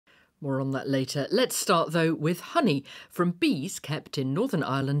More on that later. Let's start, though, with honey from bees kept in Northern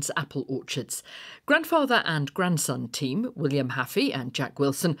Ireland's apple orchards. Grandfather and grandson team, William Haffey and Jack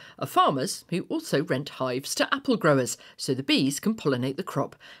Wilson, are farmers who also rent hives to apple growers so the bees can pollinate the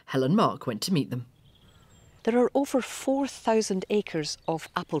crop. Helen Mark went to meet them. There are over 4,000 acres of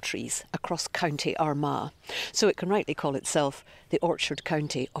apple trees across County Armagh, so it can rightly call itself the Orchard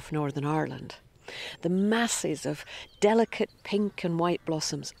County of Northern Ireland. The masses of delicate pink and white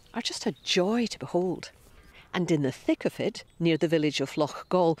blossoms are just a joy to behold. And in the thick of it, near the village of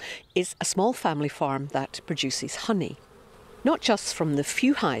Lochgall, is a small family farm that produces honey. Not just from the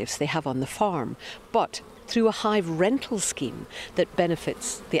few hives they have on the farm, but through a hive rental scheme that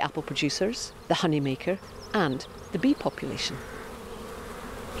benefits the apple producers, the honeymaker, and the bee population.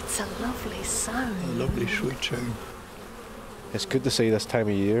 It's a lovely sound. A lovely sweet sound. It's good to see this time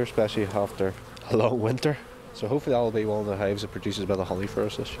of year, especially after a long winter. So hopefully that'll be one of the hives that produces a bit of honey for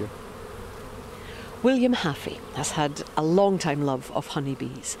us this year. William Haffey has had a long-time love of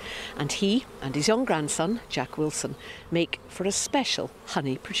honeybees, and he and his young grandson, Jack Wilson, make for a special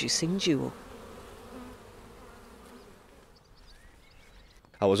honey-producing duo.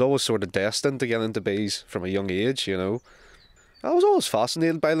 I was always sort of destined to get into bees from a young age, you know. I was always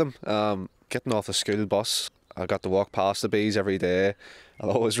fascinated by them. Getting off the school bus, I got to walk past the bees every day. I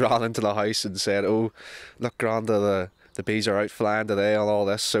always ran into the house and said, "Oh, look, Granda, the bees are out flying today," and all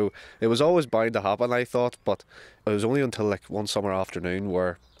this. So it was always bound to happen, I thought. But it was only until like one summer afternoon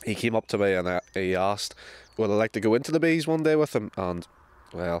where he came up to me and he asked, would I like to go into the bees one day with him? And,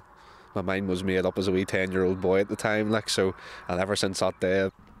 well, my mind was made up as a wee 10-year-old boy at the time, like, so. And ever since that day,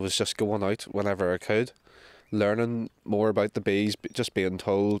 I was just going out whenever I could, learning more about the bees, just being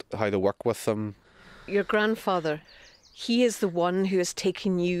told how to work with them. Your grandfather, he is the one who has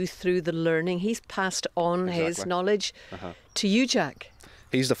taken you through the learning. He's passed on his knowledge to you, Jack.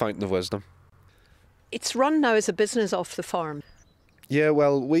 He's the fountain of wisdom. It's run now as a business off the farm. Yeah,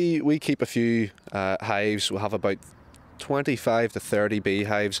 well, we keep a few hives. We have about 25 to 30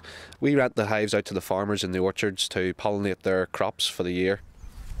 beehives. We rent the hives out to the farmers in the orchards to pollinate their crops for the year.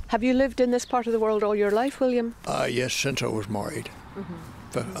 Have you lived in this part of the world all your life, William? Yes, since I was married.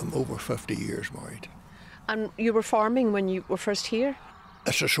 I'm over 50 years married. And you were farming when you were first here?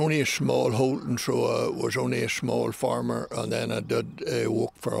 It's only a small holding, so I was only a small farmer, and then I did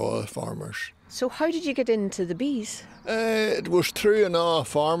work for all the farmers. So how did you get into the bees? It was through a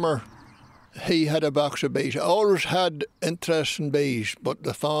farmer. He had a box of bees. I always had interest in bees, but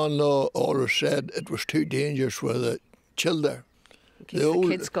the fan-law always said it was too dangerous for the children. The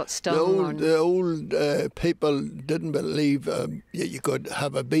kids got stung. The old people didn't believe you could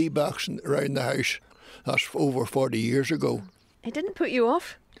have a bee box around the house. That's over 40 years ago. It didn't put you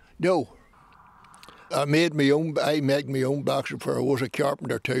off? No. I make my own box before I was a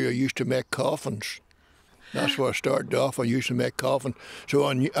carpenter too. I used to make coffins. That's where I started off. I used to make coffins. So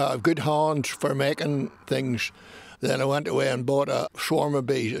I have good hands for making things. Then I went away and bought a swarm of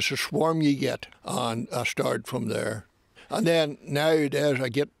bees. It's a swarm you get, and I started from there. And then nowadays I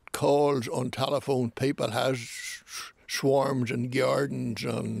get calls on telephone. People has swarms in gardens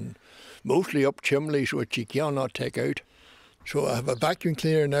and mostly up chimneys which you cannot take out. So I have a vacuum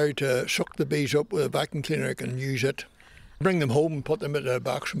cleaner now to suck the bees up with a vacuum cleaner. I can use it, bring them home and put them in a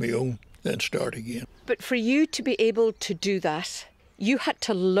box of my own, then start again. But for you to be able to do that, you had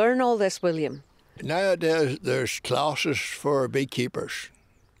to learn all this, William. Nowadays there's classes for beekeepers.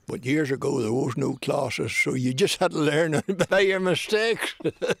 But years ago there was no classes, so you just had to learn by your mistakes.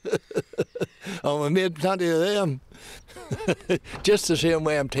 And we made plenty of them. Just the same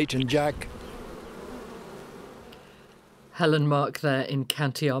way I'm teaching Jack. Helen Mark there in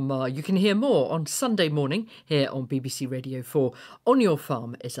County Armagh. You can hear more on Sunday morning here on BBC Radio 4. On Your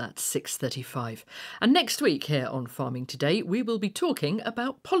Farm is at 6:35. And next week here on Farming Today, we will be talking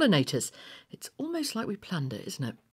about pollinators. It's almost like we planned it, isn't it?